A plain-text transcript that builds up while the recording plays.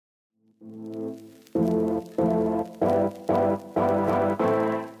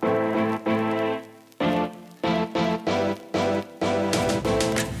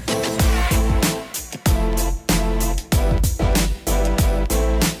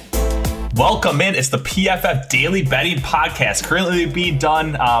Welcome in. It's the PFF Daily Betting Podcast, currently being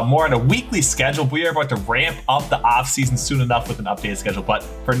done more on a weekly schedule. We are about to ramp up the offseason soon enough with an updated schedule. But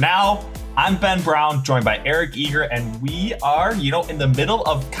for now, I'm Ben Brown, joined by Eric Eager, and we are, in the middle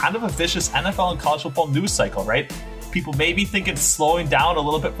of kind of a vicious NFL and college football news cycle, right? People maybe think it's slowing down a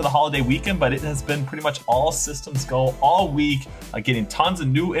little bit for the holiday weekend, but it has been pretty much all systems go all week, getting tons of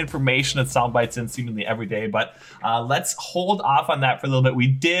new information and sound bites in seemingly every day. But let's hold off on that for a little bit. We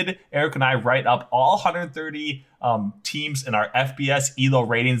did, Eric and I, write up all 130 teams in our FBS ELO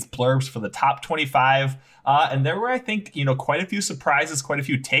ratings blurbs for the top 25. And there were, I think, quite a few surprises, quite a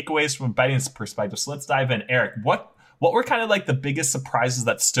few takeaways from a betting perspective. So let's dive in. Eric, what were kind of like the biggest surprises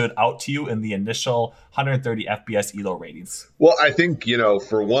that stood out to you in the initial 130 FBS ELO ratings? Well, I think,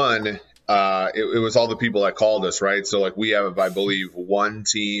 for one, it was all the people that called us, right? So like we have, I believe, one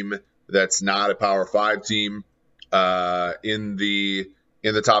team that's not a Power 5 team in the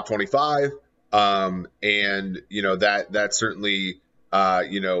top 25. And, that certainly,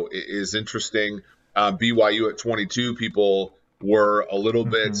 is interesting. BYU at 22, people were a little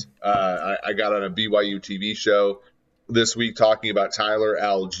bit, I got on a BYU TV show this week talking about Tyler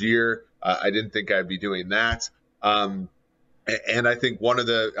Algier. I didn't think I'd be doing that. And I think one of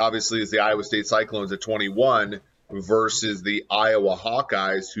the, obviously, is the Iowa State Cyclones at 21 versus the Iowa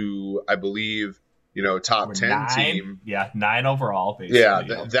Hawkeyes, who I believe, top 10 team. Yeah, 9 overall, basically.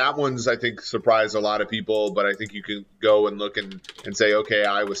 Yeah, that one's, I think, surprised a lot of people, but I think you can go and look and say, okay,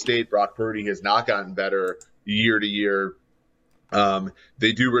 Iowa State, Brock Purdy has not gotten better year to year.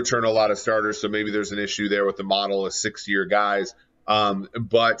 They do return a lot of starters, so maybe there's an issue there with the model of 6-year guys.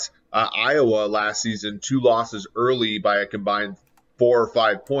 But Iowa last season, 2 losses early by a combined 4 or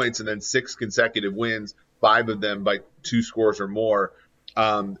 5 points, and then 6 consecutive wins, 5 of them by 2 scores or more.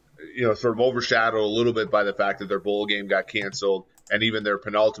 Sort of overshadowed a little bit by the fact that their bowl game got canceled and even their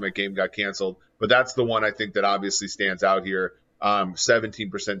penultimate game got canceled. But that's the one I think that obviously stands out here.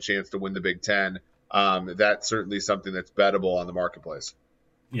 17% chance to win the Big Ten. That's certainly something that's bettable on the marketplace.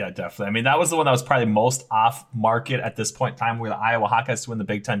 Yeah, definitely. I mean, that was the one that was probably most off market at this point in time, where the Iowa Hawkeyes to win the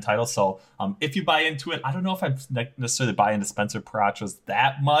Big Ten title. So if you buy into it, I don't know if I necessarily buy into Spencer Paracho's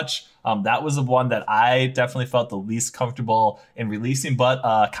that much. That was the one that I definitely felt the least comfortable in releasing.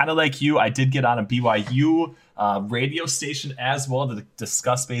 But kind of like you, I did get on a BYU radio station as well to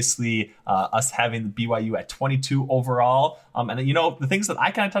discuss basically us having the BYU at 22 overall. And the things that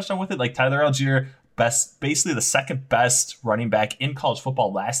I kind of touched on with it, like Tyler Algier, basically the second best running back in college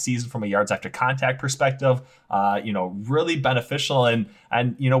football last season from a yards after contact perspective, really beneficial. And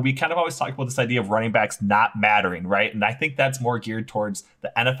we kind of always talk about this idea of running backs not mattering, right? And I think that's more geared towards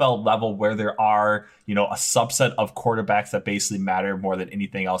the NFL level, where there are, a subset of quarterbacks that basically matter more than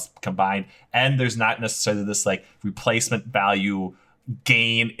anything else combined. And there's not necessarily this like replacement value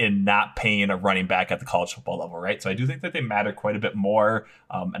gain in not paying a running back at the college football level, right? So I do think that they matter quite a bit more.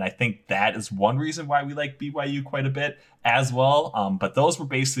 And I think that is one reason why we like BYU quite a bit as well. But those were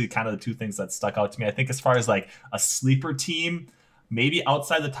basically kind of the 2 things that stuck out to me. I think as far as like a sleeper team, maybe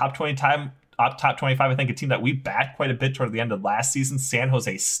outside the top 25, I think a team that we backed quite a bit toward the end of last season, San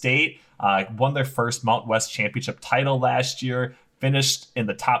Jose State, won their first Mountain West Championship title last year, finished in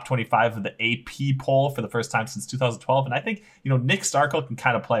the top 25 of the AP poll for the first time since 2012. And I think, Nick Starkel can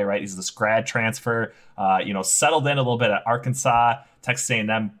kind of play, right? He's this grad transfer, settled in a little bit at Arkansas, Texas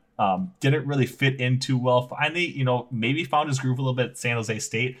A&M, didn't really fit in too well. Finally, maybe found his groove a little bit at San Jose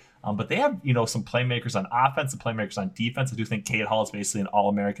State. But they have, some playmakers on offense and playmakers on defense. I do think Cade Hall is basically an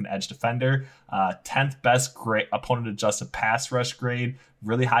All-American edge defender. 10th best opponent-adjusted pass rush grade,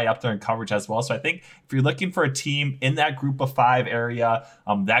 really high up there in coverage as well. So I think if you're looking for a team in that group of 5 area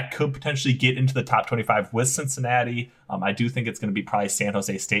that could potentially get into the top 25 with Cincinnati, I do think it's going to be probably San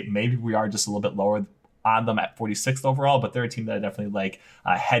Jose State. Maybe we are just a little bit lower on them at 46th overall, but they're a team that I definitely like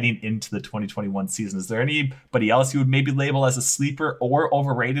heading into the 2021 season. Is there anybody else you would maybe label as a sleeper or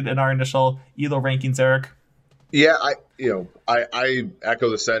overrated in our initial ELO rankings, Eric? Yeah, I echo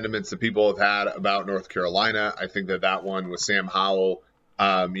the sentiments that people have had about North Carolina. I think that one with Sam Howell,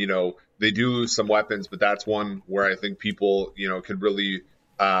 they do lose some weapons, but that's one where I think people, could really,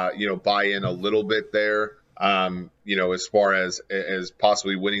 buy in a little bit there, as far as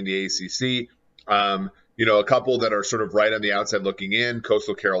possibly winning the ACC. A couple that are sort of right on the outside looking in: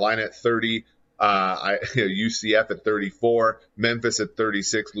 Coastal Carolina at 30, UCF at 34, Memphis at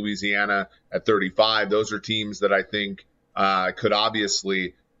 36, Louisiana at 35. Those are teams that I think could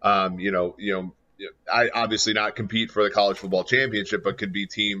obviously, obviously not compete for the college football championship, but could be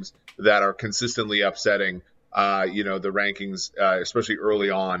teams that are consistently upsetting, the rankings, especially early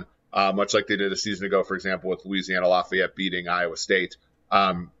on, much like they did a season ago, for example, with Louisiana Lafayette beating Iowa State.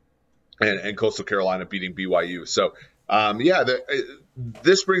 and Coastal Carolina beating BYU. So,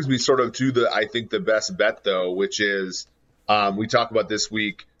 this brings me sort of to I think the best bet though, which is we talk about this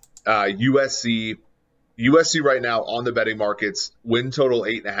week, USC. USC right now on the betting markets, win total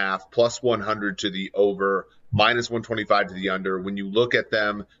 8.5, plus 100 to the over, minus 125 to the under. When you look at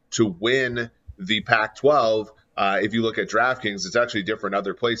them to win the Pac-12, if you look at DraftKings, it's actually different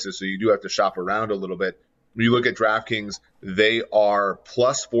other places, so you do have to shop around a little bit. When you look at DraftKings, they are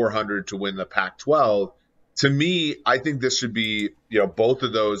plus 400 to win the Pac-12. To me, I think this should be, both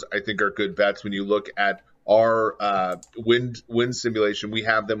of those I think are good bets. When you look at our win simulation, we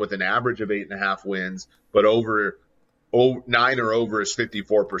have them with an average of 8.5 wins, but over 9 or over is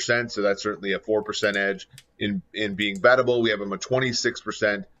 54%. So that's certainly a 4% edge in being bettable. We have them a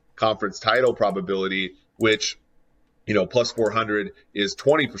 26% conference title probability, which, plus 400 is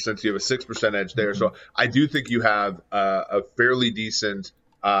 20%. So you have a 6% edge there. So I do think you have a fairly decent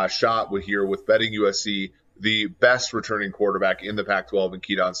shot with betting USC, the best returning quarterback in the Pac-12 in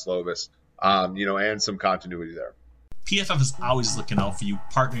Kedon Slovis, and some continuity there. PFF is always looking out for you,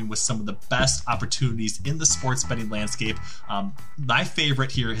 partnering with some of the best opportunities in the sports betting landscape. My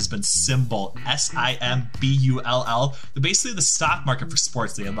favorite here has been Simbull, Simbull. They're basically the stock market for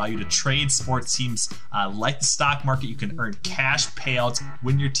sports. They allow you to trade sports teams like the stock market. You can earn cash payouts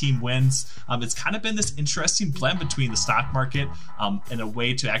when your team wins. It's kind of been this interesting blend between the stock market and a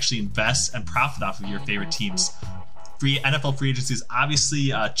way to actually invest and profit off of your favorite teams. NFL free agencies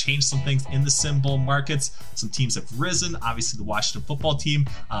obviously changed some things in the Simbull markets. Some teams have risen. Obviously, the Washington football team,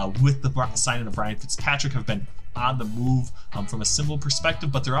 with the signing of Ryan Fitzpatrick, have been on the move from a Simbull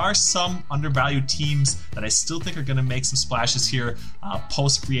perspective, but there are some undervalued teams that I still think are going to make some splashes here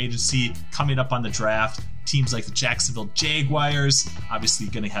post free agency coming up on the draft. Teams like the Jacksonville Jaguars, obviously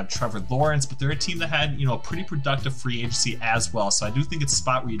going to have Trevor Lawrence, but they're a team that had, a pretty productive free agency as well. So I do think it's a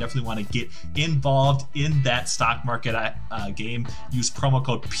spot where you definitely want to get involved in that stock market game. Use promo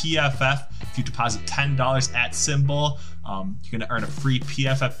code PFF. If you deposit $10 at Simbull, you're going to earn a free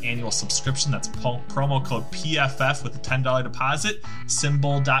PFF annual subscription. That's promo code PFF with a $10 deposit.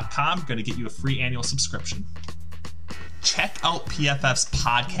 Simbull.com, going to get you a free annual subscription. Check out PFF's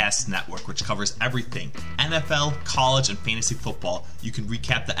podcast network, which covers everything NFL, college, and fantasy football. You can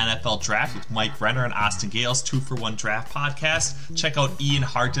recap the NFL draft with Mike Renner and Austin Gale's 2-for-1 Draft podcast. Check out Ian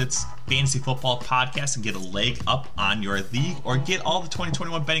Hartit's Fantasy Football podcast and get a leg up on your league, or get all the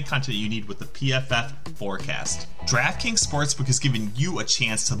 2021 betting content you need with the PFF forecast. DraftKings Sportsbook is giving you a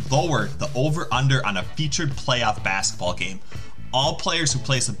chance to lower the over-under on a featured playoff basketball game. All players who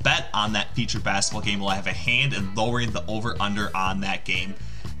place a bet on that featured basketball game will have a hand in lowering the over-under on that game.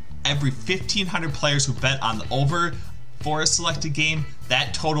 Every 1,500 players who bet on the over for a selected game,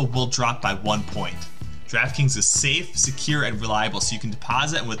 that total will drop by 1 point. DraftKings is safe, secure, and reliable, so you can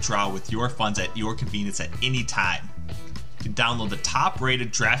deposit and withdraw with your funds at your convenience at any time. You can download the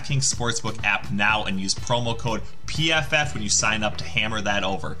top-rated DraftKings Sportsbook app now and use promo code PFF when you sign up to hammer that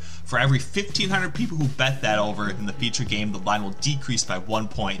over. For every 1,500 people who bet that over in the feature game, the line will decrease by 1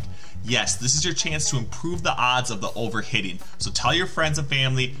 point. Yes, this is your chance to improve the odds of the over hitting. So tell your friends and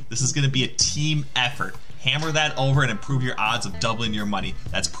family this is going to be a team effort. Hammer that over and improve your odds of doubling your money.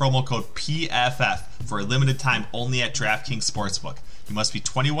 That's promo code PFF for a limited time only at DraftKings Sportsbook. You must be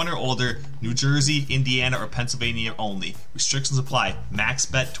 21 or older, New Jersey, Indiana, or Pennsylvania only. Restrictions apply. Max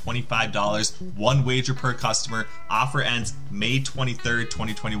bet $25. One wager per customer. Offer ends May 23rd,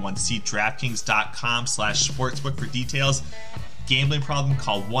 2021. See DraftKings.com/sportsbook for details. Gambling problem?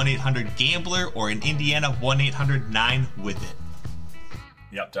 Call 1-800-GAMBLER or in Indiana, 1-800-9-WITH-IT.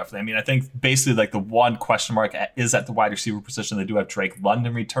 Yep, definitely. I mean, I think basically like the one question mark is at the wide receiver position. They do have Drake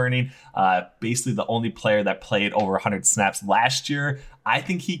London returning. Basically the only player that played over 100 snaps last year. I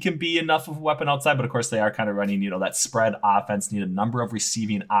think he can be enough of a weapon outside, but of course they are kind of running, that spread offense, need a number of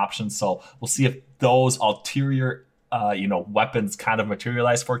receiving options. So we'll see if those ulterior weapons kind of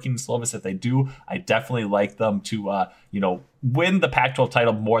materialize for Kedon Slovis. If they do, I definitely like them to, win the Pac-12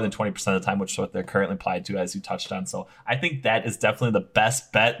 title more than 20% of the time, which is what they're currently applied to, as you touched on. So I think that is definitely the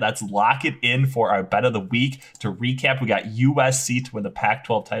best bet. Let's lock it in for our bet of the week. To recap, we got USC to win the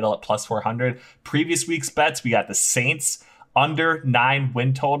Pac-12 title at plus 400. Previous week's bets, we got the Saints under 9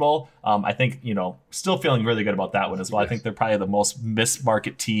 win total. I think, still feeling really good about that one as well. Yes. I think they're probably the most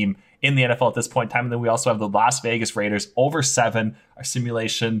mismarket team in the NFL at this point in time. And then we also have the Las Vegas Raiders over 7. Our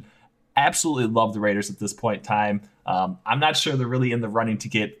simulation, absolutely love the Raiders at this point in time. I'm not sure they're really in the running to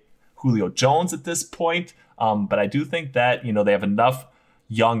get Julio Jones at this point. But I do think that, they have enough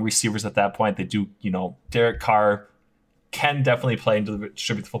young receivers at that point. They do, Derek Carr, can definitely play into the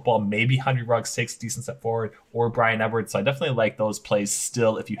distribute the football. Maybe Henry Ruggs takes a decent step forward, or Brian Edwards. So I definitely like those plays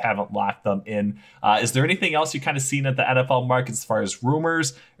still if you haven't locked them in. Is there anything else you kind of seen at the NFL market as far as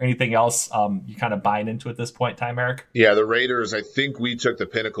rumors or anything else you kind of buying into at this point in time, Eric? Yeah, the Raiders, I think we took the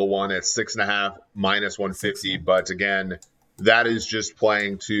pinnacle one at 6.5 minus 150. But again, that is just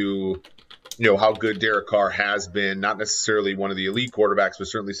playing to how good Derek Carr has been. Not necessarily one of the elite quarterbacks, but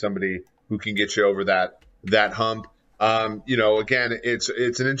certainly somebody who can get you over that hump. Again, it's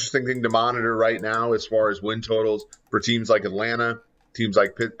an interesting thing to monitor right now as far as win totals for teams like Atlanta, teams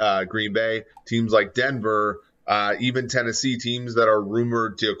like Green Bay, teams like Denver, even Tennessee, teams that are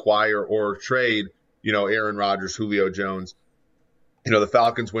rumored to acquire or trade, Aaron Rodgers, Julio Jones. The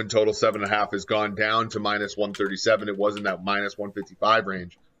Falcons win total 7.5 has gone down to minus 137. It was in that minus 155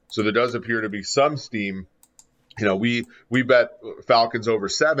 range. So there does appear to be some steam. We bet Falcons over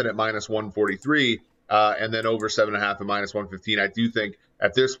 7 at minus 143. And then over 7.5 at minus 115. I do think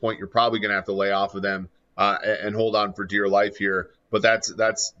at this point you're probably going to have to lay off of them and hold on for dear life here. But that's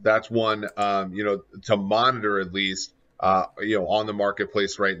one to monitor at least on the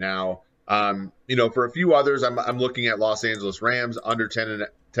marketplace right now. For a few others, I'm looking at Los Angeles Rams under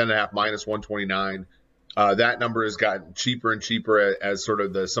 10.5 minus 129. That number has gotten cheaper and cheaper as sort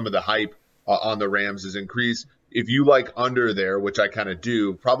of some of the hype on the Rams has increased. If you like under there, which I kind of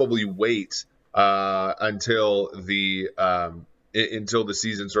do, probably wait until the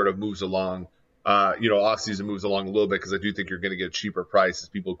season sort of moves along, off season moves along a little bit, because I do think you're going to get a cheaper price as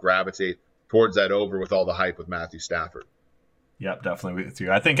people gravitate towards that over with all the hype with Matthew Stafford. Yep, definitely with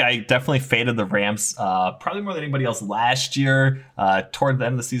you. I think I definitely faded the Rams probably more than anybody else last year. Toward the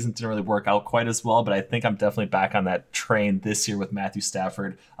end of the season, didn't really work out quite as well, but I think I'm definitely back on that train this year with Matthew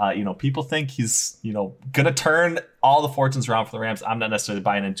Stafford. People think he's, going to turn all the fortunes around for the Rams. I'm not necessarily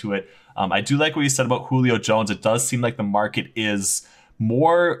buying into it. I do like what you said about Julio Jones. It does seem like the market is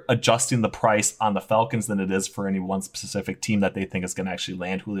more adjusting the price on the Falcons than it is for any one specific team that they think is going to actually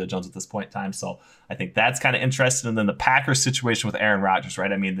land Julio Jones at this point in time. So I think that's kind of interesting. And then the Packers situation with Aaron Rodgers,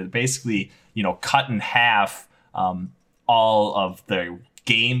 right? I mean, they basically, cut in half all of their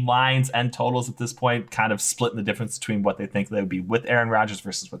game lines and totals at this point, kind of splitting the difference between what they think they would be with Aaron Rodgers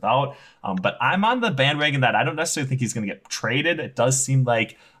versus without. But I'm on the bandwagon that I don't necessarily think he's going to get traded. It does seem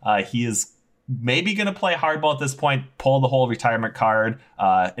like he is maybe going to play hardball at this point, pull the whole retirement card,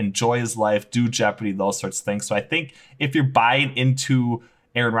 enjoy his life, do Jeopardy, those sorts of things. So I think if you're buying into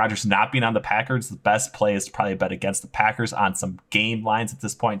Aaron Rodgers not being on the Packers, the best play is to probably bet against the Packers on some game lines at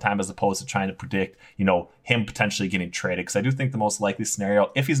this point in time, as opposed to trying to predict, him potentially getting traded. Because I do think the most likely scenario,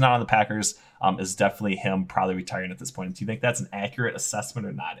 if he's not on the Packers, is definitely him probably retiring at this point. Do you think that's an accurate assessment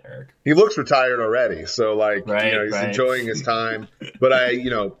or not, Eric? He looks retired already. So he's enjoying his time. But I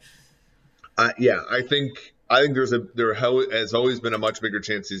think there has always been a much bigger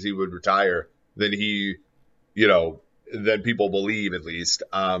chance as he would retire than than people believe, at least.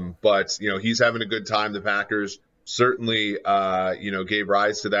 But he's having a good time. The Packers certainly gave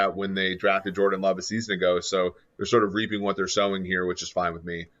rise to that when they drafted Jordan Love a season ago. So they're sort of reaping what they're sowing here, which is fine with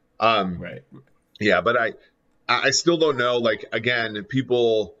me. Right. Yeah, but I still don't know. Like, again,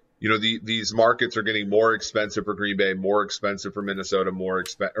 people. These markets are getting more expensive for Green Bay, more expensive for Minnesota,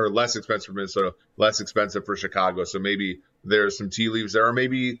 or less expensive for Minnesota, less expensive for Chicago. So maybe there's some tea leaves there, or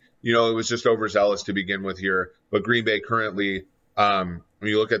maybe, it was just overzealous to begin with here. But Green Bay currently, when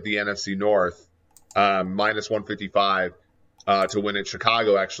you look at the NFC North, minus 155 to win it.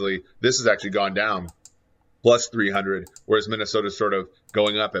 Chicago, actually, this has actually gone down, plus 300, whereas Minnesota's sort of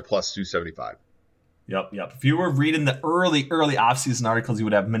going up at plus 275. Yep. If you were reading the early offseason articles, you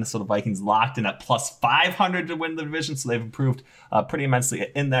would have Minnesota Vikings locked in at plus 500 to win the division. So they've improved pretty immensely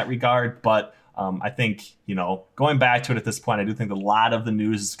in that regard. But I think, going back to it at this point, I do think a lot of the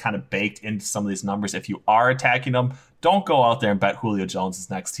news is kind of baked into some of these numbers. If you are attacking them, don't go out there and bet Julio Jones'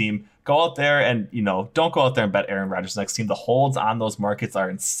 next team. Go out there and, don't go out there and bet Aaron Rodgers' next team. The holds on those markets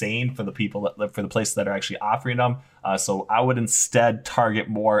are insane for the people for the places that are actually offering them. So I would instead target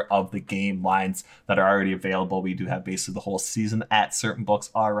more of the game lines that are already available. We do have basically the whole season at certain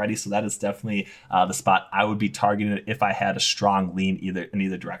books already. So that is definitely the spot I would be targeting if I had a strong lean in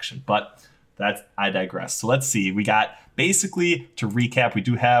either direction. But I digress. So let's see. We got basically, to recap, we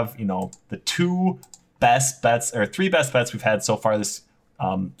do have, the three best bets we've had so far this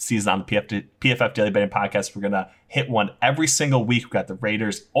season on the PFF Daily Betting Podcast. We're going to hit one every single week. We've got the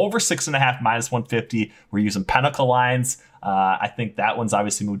Raiders over 6.5 minus 150. We're using Pinnacle lines. I think that one's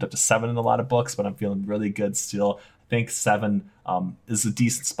obviously moved up to 7 in a lot of books, but I'm feeling really good still. I think 7 is a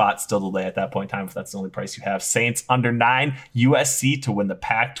decent spot still to lay at that point in time if that's the only price you have. Saints under 9, USC to win the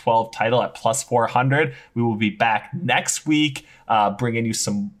Pac-12 title at plus 400. We will be back next week bringing you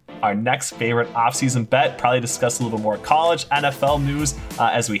our next favorite offseason bet, probably discuss a little bit more college, NFL news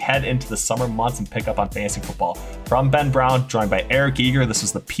as we head into the summer months and pick up on fantasy football. From Ben Brown, joined by Eric Eager, this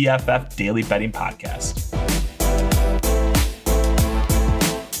was the PFF Daily Betting Podcast.